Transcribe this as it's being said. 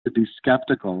to be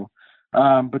skeptical.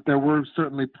 But there were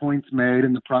certainly points made,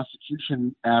 and the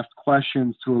prosecution asked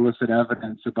questions to elicit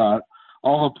evidence about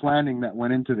all the planning that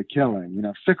went into the killing. You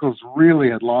know, Sickles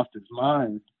really had lost his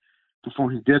mind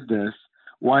before he did this.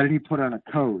 Why did he put on a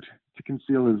coat to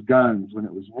conceal his guns when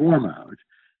it was warm out?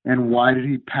 And why did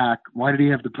he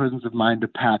have the presence of mind to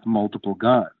pack multiple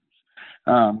guns?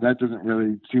 That doesn't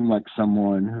really seem like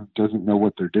someone who doesn't know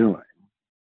what they're doing.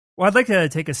 Well, I'd like to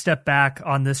take a step back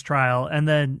on this trial and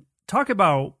then talk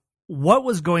about what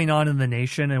was going on in the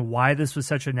nation and why this was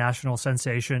such a national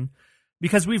sensation.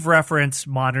 Because we've referenced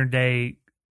modern day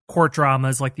court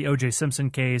dramas like the O.J. Simpson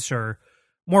case, or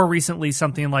more recently,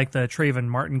 something like the Trayvon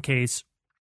Martin case.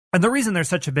 And the reason they're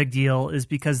such a big deal is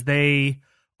because they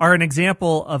are an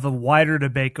example of a wider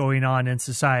debate going on in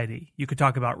society. You could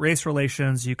talk about race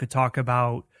relations, you could talk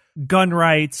about gun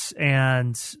rights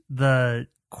and the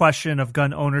question of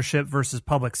gun ownership versus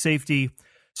public safety.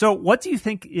 So what do you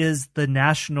think is the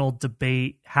national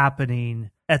debate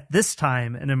happening at this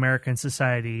time in American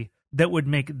society that would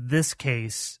make this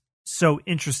case so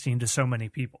interesting to so many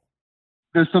people?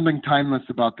 There's something timeless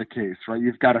about the case, right?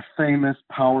 You've got a famous,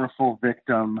 powerful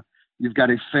victim. You've got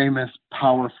a famous,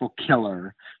 powerful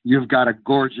killer. You've got a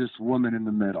gorgeous woman in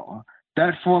the middle.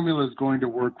 That formula is going to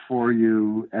work for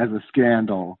you as a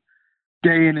scandal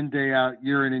day in and day out,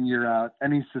 year in and year out,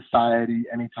 any society,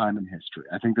 any time in history.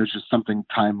 I think there's just something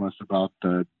timeless about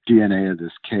the DNA of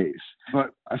this case. But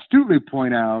astutely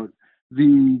point out,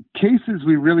 the cases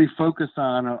we really focus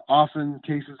on are often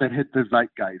cases that hit the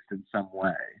zeitgeist in some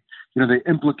way. You know, they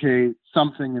implicate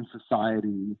something in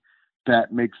society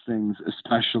that makes things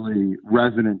especially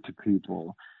resonant to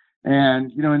people.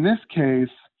 And, you know, in this case,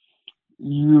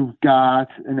 you've got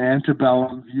an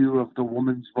antebellum view of the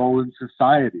woman's role in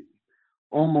society,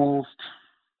 almost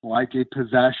like a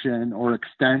possession or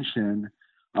extension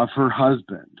of her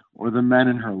husband or the men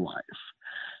in her life.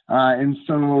 And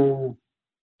so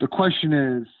the question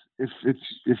is,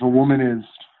 if a woman is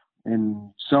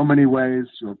in so many ways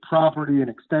your property, an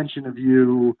extension of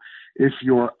you, if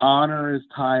your honor is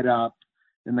tied up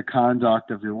in the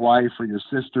conduct of your wife or your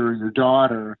sister or your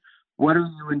daughter, what are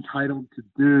you entitled to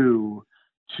do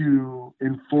to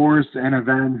enforce and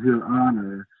avenge your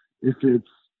honor if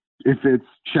it's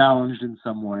challenged in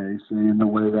some way, say in the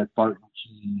way that Barton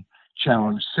Key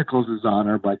challenged Sickles'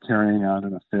 honor by carrying on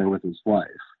an affair with his wife?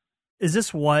 Is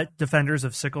this what defenders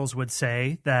of Sickles would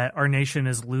say, that our nation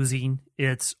is losing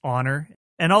its honor?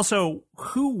 And also,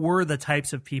 who were the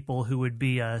types of people who would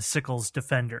be a Sickles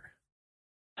defender?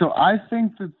 So I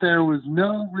think that there was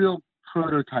no real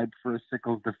prototype for a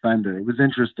Sickles defender. It was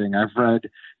interesting. I've read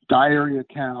diary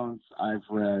accounts. I've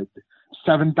read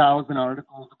 7,000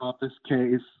 articles about this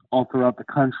case all throughout the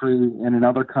country and in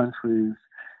other countries.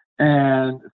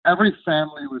 And every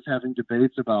family was having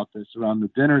debates about this around the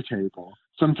dinner table.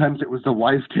 Sometimes it was the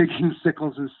wife taking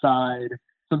Sickles' side.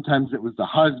 Sometimes it was the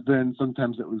husband.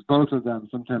 Sometimes it was both of them.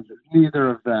 Sometimes it was neither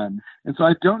of them. And so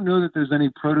I don't know that there's any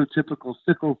prototypical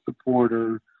Sickles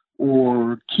supporter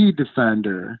or Key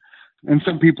defender. And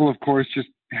some people, of course, just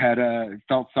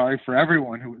felt sorry for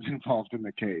everyone who was involved in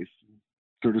the case,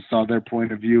 sort of saw their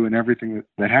point of view in everything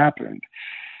that happened.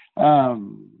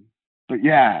 But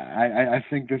yeah, I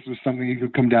think this was something you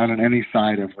could come down on any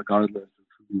side of, regardless of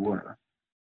who you were.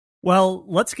 Well,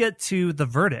 let's get to the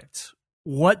verdict.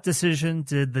 What decision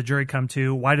did the jury come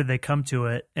to? Why did they come to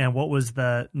it? And what was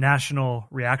the national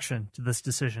reaction to this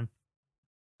decision?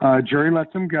 Jury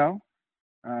lets him go.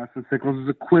 So Sickles is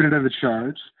acquitted of the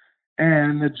charge.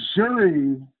 And the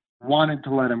jury wanted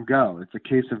to let him go. It's a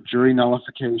case of jury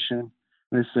nullification.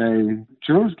 They say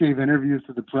jurors gave interviews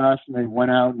to the press, and they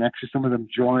went out, and actually some of them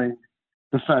joined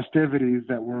the festivities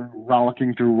that were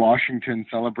rollicking through Washington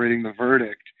celebrating the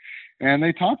verdict. And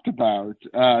they talked about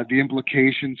the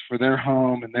implications for their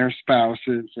home and their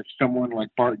spouses if someone like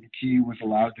Barton Key was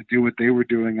allowed to do what they were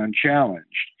doing unchallenged.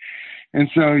 And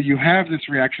so you have this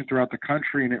reaction throughout the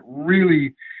country, and it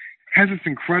really has this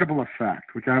incredible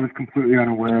effect, which I was completely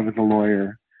unaware of as a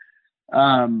lawyer,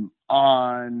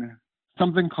 on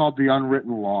something called the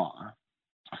unwritten law.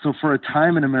 So for a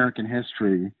time in American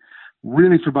history,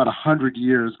 really for about 100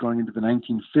 years going into the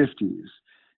 1950s,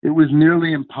 it was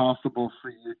nearly impossible for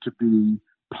you to be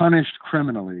punished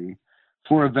criminally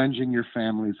for avenging your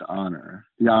family's honor,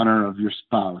 the honor of your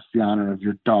spouse, the honor of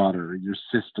your daughter, your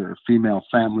sister, female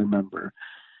family member.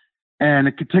 And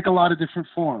it could take a lot of different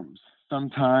forms.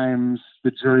 Sometimes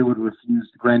the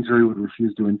grand jury would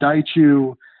refuse to indict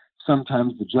you.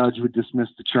 Sometimes the judge would dismiss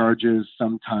the charges.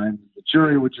 Sometimes the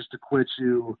jury would just acquit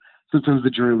you. Sometimes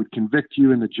the jury would convict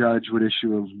you and the judge would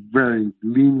issue a very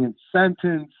lenient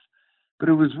sentence. But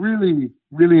it was really,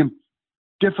 really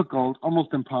difficult,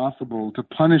 almost impossible, to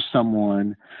punish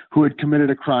someone who had committed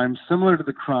a crime similar to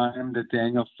the crime that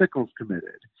Daniel Sickles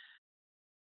committed.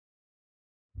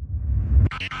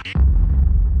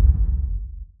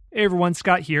 Hey everyone,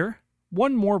 Scott here.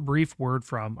 One more brief word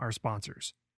from our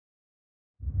sponsors.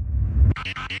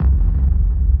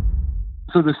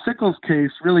 So the Sickles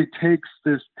case really takes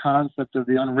this concept of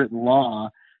the unwritten law,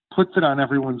 puts it on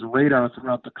everyone's radar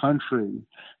throughout the country.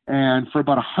 And for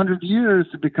about 100 years,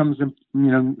 it becomes,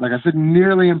 like I said,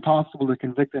 nearly impossible to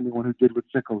convict anyone who did what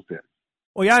Sickles did.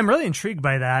 Well, yeah, I'm really intrigued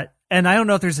by that. And I don't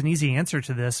know if there's an easy answer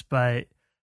to this, but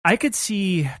I could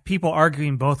see people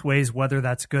arguing both ways whether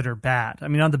that's good or bad. I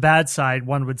mean, on the bad side,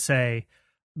 one would say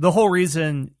the whole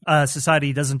reason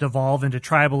society doesn't evolve into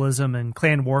tribalism and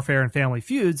clan warfare and family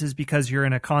feuds is because you're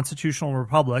in a constitutional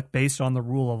republic based on the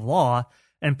rule of law,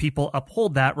 and people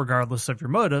uphold that regardless of your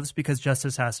motives because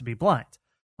justice has to be blind.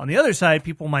 On the other side,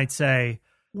 people might say,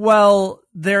 well,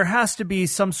 there has to be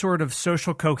some sort of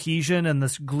social cohesion and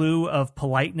this glue of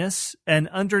politeness, and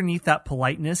underneath that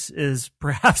politeness is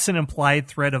perhaps an implied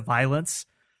threat of violence.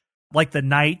 Like the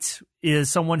knight is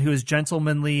someone who is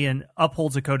gentlemanly and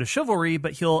upholds a code of chivalry,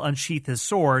 but he'll unsheath his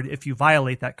sword if you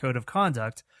violate that code of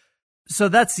conduct. So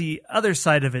that's the other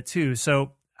side of it too.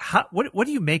 So what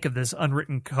do you make of this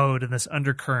unwritten code and this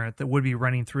undercurrent that would be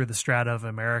running through the strata of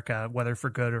America, whether for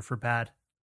good or for bad?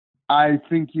 I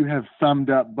think you have summed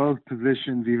up both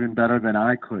positions even better than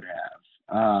I could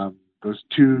have. Those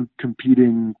two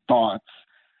competing thoughts,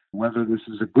 whether this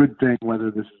is a good thing,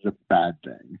 whether this is a bad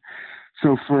thing.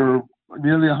 So for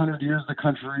nearly 100 years, the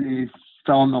country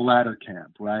fell in the latter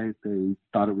camp, right? They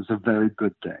thought it was a very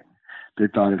good thing. They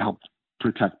thought it helped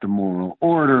protect the moral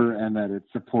order and that it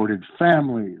supported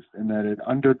families and that it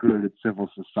undergirded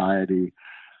civil society.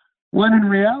 When in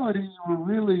reality, you were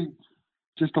really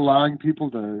just allowing people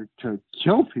to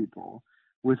kill people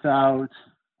without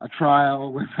a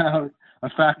trial, without a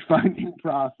fact-finding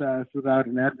process, without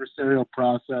an adversarial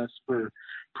process for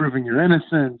proving your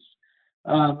innocence.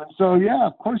 And so, yeah,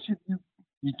 of course,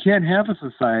 you can't have a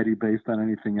society based on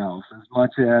anything else as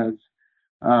much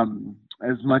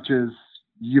as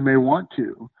you may want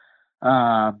to.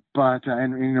 But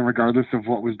regardless of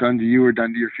what was done to you or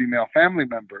done to your female family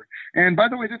member. And by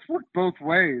the way, this worked both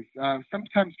ways.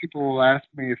 Sometimes people will ask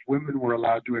me if women were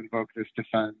allowed to invoke this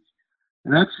defense.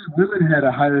 And actually, women had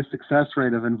a higher success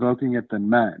rate of invoking it than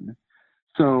men.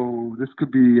 So this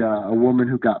could be a woman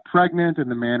who got pregnant and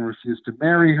the man refused to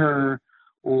marry her,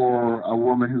 or a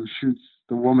woman who shoots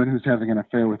the woman who's having an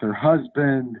affair with her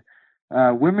husband.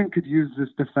 Women could use this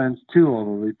defense too,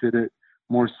 although they did it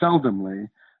more seldomly.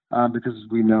 Because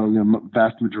we know,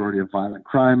 vast majority of violent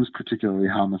crimes, particularly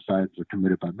homicides, are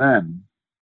committed by men.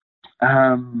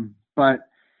 But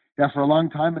yeah, for a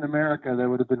long time in America, there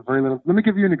would have been very little. Let me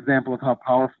give you an example of how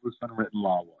powerful this unwritten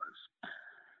law was.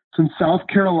 So in South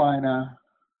Carolina,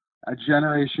 a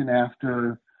generation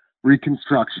after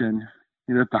Reconstruction,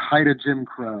 at the height of Jim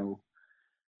Crow,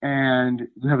 and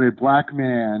you have a black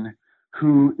man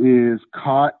who is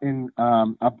caught in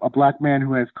a black man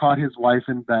who has caught his wife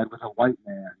in bed with a white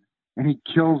man, and he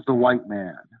kills the white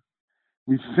man.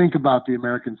 We think about the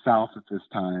American South at this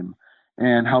time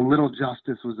and how little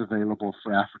justice was available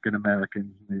for African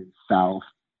Americans in the South.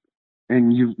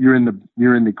 And you're in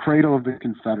the cradle of the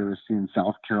Confederacy in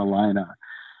South Carolina,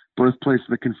 birthplace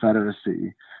of the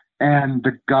Confederacy, and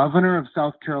the governor of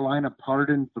South Carolina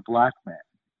pardoned the black man.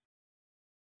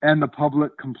 And the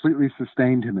public completely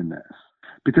sustained him in this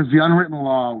because the unwritten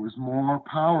law was more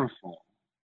powerful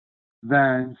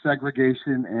than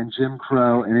segregation and Jim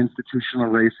Crow and institutional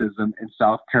racism in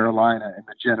South Carolina in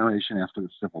the generation after the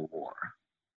Civil War.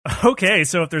 Okay,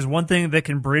 so if there's one thing that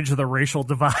can bridge the racial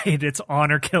divide, it's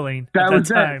honor killing at that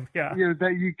time. Yeah.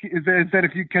 That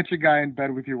if you catch a guy in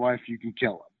bed with your wife, you can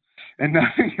kill him. And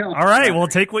nothing else. All right, well,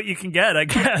 take what you can get, I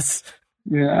guess.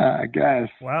 Yeah, I guess.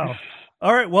 Wow.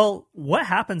 All right, well, what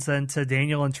happens then to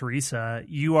Daniel and Teresa?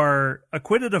 You are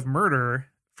acquitted of murder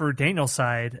for Daniel's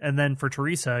side, and then for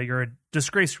Teresa, you're a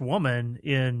disgraced woman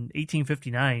in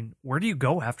 1859. Where do you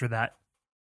go after that?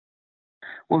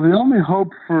 Well, the only hope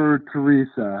for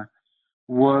Teresa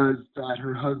was that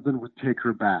her husband would take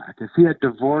her back. If he had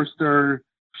divorced her,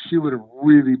 she would have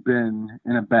really been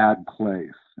in a bad place.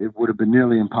 It would have been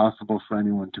nearly impossible for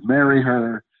anyone to marry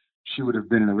her. She would have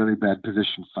been in a really bad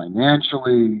position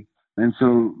financially. And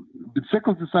so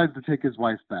Sickles decides to take his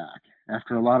wife back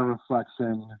after a lot of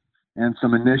reflection and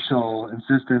some initial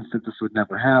insistence that this would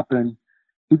never happen.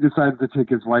 He decides to take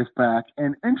his wife back.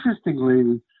 And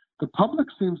interestingly, the public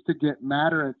seems to get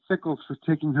madder at Sickles for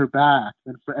taking her back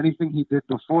than for anything he did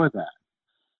before that.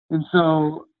 And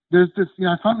so there's this,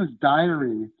 I found this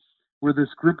diary where this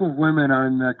group of women are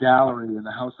in the gallery in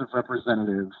the House of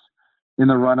Representatives in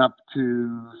the run-up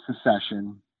to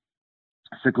secession.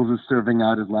 Sickles is serving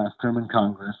out his last term in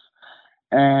Congress.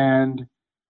 And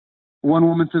one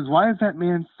woman says, "Why is that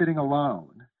man sitting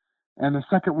alone?" And the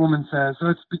second woman says, "Oh,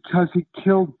 it's because he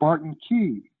killed Barton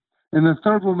Key." And the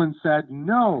third woman said,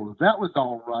 "No, that was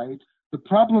all right. The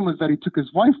problem was that he took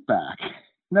his wife back."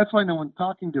 And that's why no one's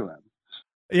talking to him.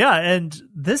 Yeah, and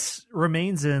this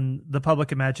remains in the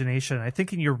public imagination. I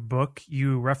think in your book,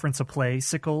 you reference a play,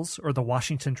 Sickles, or the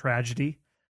Washington Tragedy.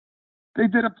 They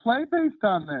did a play based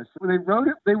on this. When they wrote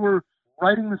it, they were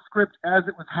writing the script as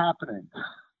it was happening.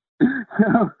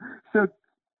 So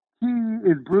he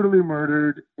is brutally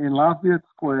murdered in Lafayette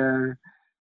Square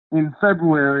in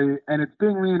February, and it's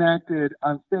being reenacted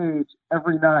on stage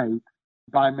every night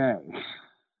by May.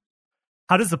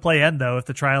 How does the play end, though, if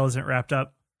the trial isn't wrapped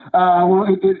up? Well,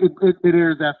 it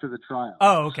airs after the trial.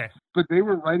 Oh, okay. But they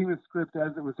were writing the script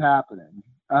as it was happening.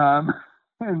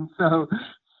 And so,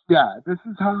 yeah, this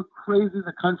is how crazy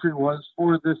the country was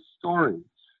for this story.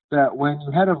 That when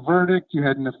you had a verdict, you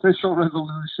had an official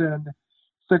resolution,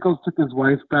 Sickles took his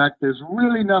wife back, there's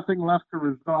really nothing left to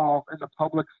resolve, and the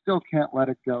public still can't let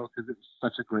it go because it's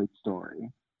such a great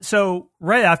story. So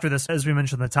right after this, as we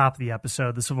mentioned at the top of the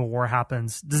episode, the Civil War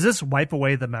happens. Does this wipe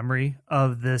away the memory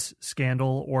of this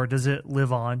scandal, or does it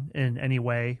live on in any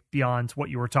way beyond what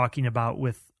you were talking about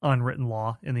with unwritten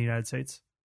law in the United States?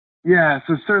 Yeah,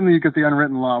 so certainly you get the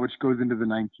unwritten law, which goes into the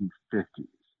 1950s.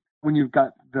 When you've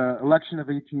got the election of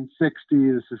 1860,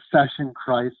 the secession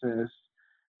crisis,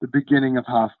 the beginning of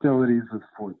hostilities with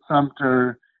Fort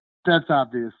Sumter, that's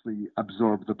obviously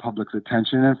absorbed the public's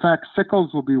attention. In fact,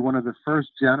 Sickles will be one of the first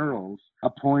generals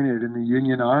appointed in the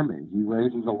Union Army. He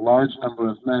raises a large number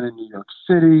of men in New York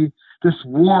City. This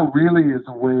war really is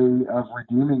a way of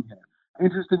redeeming him.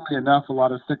 Interestingly enough, a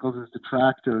lot of Sickles'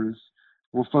 detractors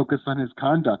will focus on his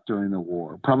conduct during the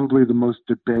war, probably the most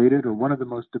debated or one of the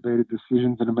most debated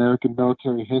decisions in American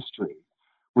military history,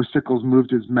 where Sickles moved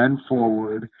his men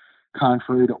forward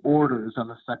contrary to orders on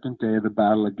the second day of the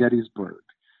Battle of Gettysburg.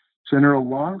 General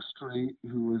Longstreet,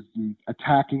 who was the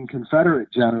attacking Confederate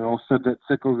general, said that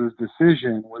Sickles'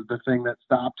 decision was the thing that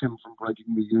stopped him from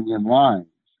breaking the Union lines.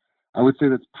 I would say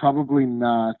that's probably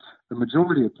not the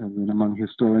majority opinion among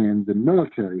historians and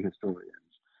military historians.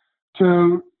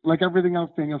 So, like everything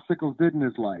else Daniel Sickles did in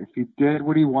his life, he did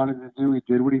what he wanted to do. He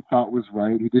did what he thought was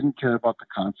right. He didn't care about the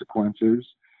consequences.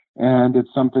 And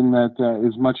it's something that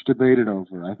is much debated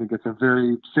over. I think it's a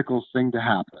very Sickles thing to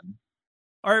happen.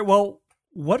 All right, well,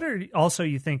 what are also,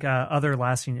 you think, other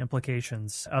lasting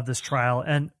implications of this trial?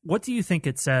 And what do you think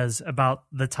it says about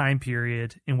the time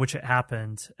period in which it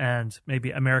happened and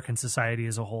maybe American society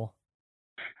as a whole?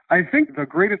 I think the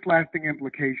greatest lasting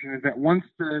implication is that once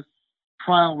this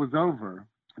trial was over,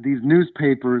 these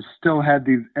newspapers still had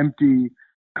these empty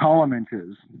column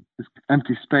inches, these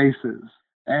empty spaces,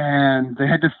 and they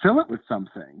had to fill it with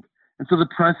something. And so the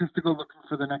press has to go looking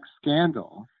for the next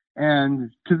scandal.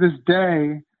 And to this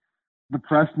day, the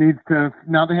press needs to,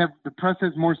 now the press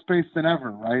has more space than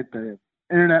ever, right? They have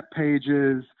internet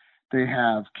pages, they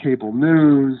have cable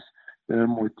news, there are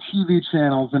more TV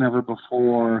channels than ever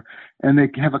before, and they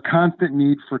have a constant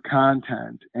need for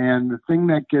content. And the thing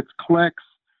that gets clicks,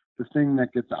 the thing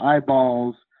that gets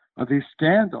eyeballs are these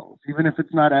scandals, even if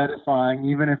it's not edifying,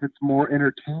 even if it's more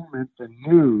entertainment than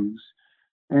news,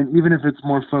 and even if it's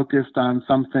more focused on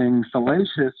something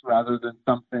salacious rather than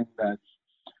something that's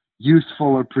useful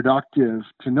or productive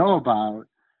to know about.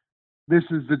 This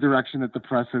is the direction that the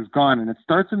press has gone. And it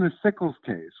starts in the Sickles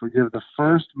case, where you have the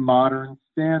first modern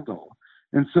scandal.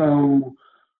 And so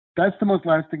that's the most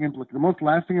lasting implication. The most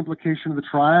lasting implication of the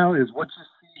trial is what you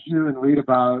see, hear, and read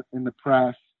about in the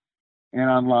press and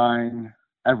online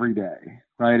every day,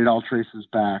 right? It all traces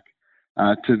back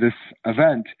to this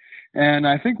event. And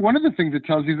I think one of the things it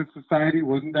tells you that society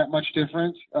wasn't that much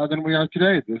different than we are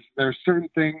today. There are certain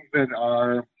things that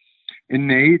are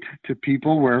innate to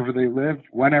people wherever they live,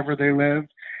 whenever they live.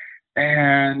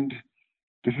 And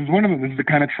this is one of them. This is the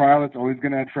kind of trial that's always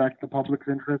going to attract the public's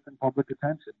interest and public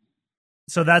attention.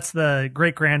 So that's the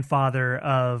great-grandfather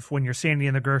of when you're standing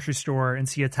in the grocery store and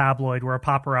see a tabloid where a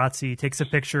paparazzi takes a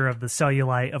picture of the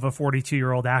cellulite of a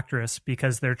 42-year-old actress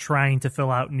because they're trying to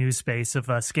fill out news space of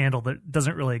a scandal that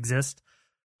doesn't really exist.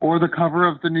 Or the cover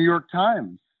of the New York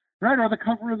Times. Right, or the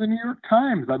cover of the New York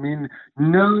Times. I mean,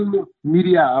 no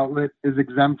media outlet is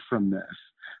exempt from this,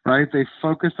 right? They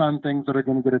focus on things that are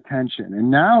going to get attention. And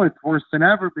now it's worse than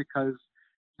ever because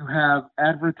you have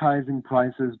advertising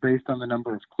prices based on the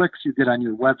number of clicks you get on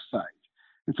your website.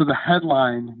 And so the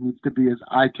headline needs to be as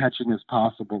eye-catching as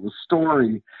possible. The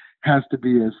story has to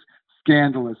be as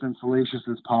scandalous and salacious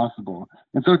as possible.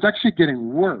 And so it's actually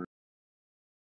getting worse.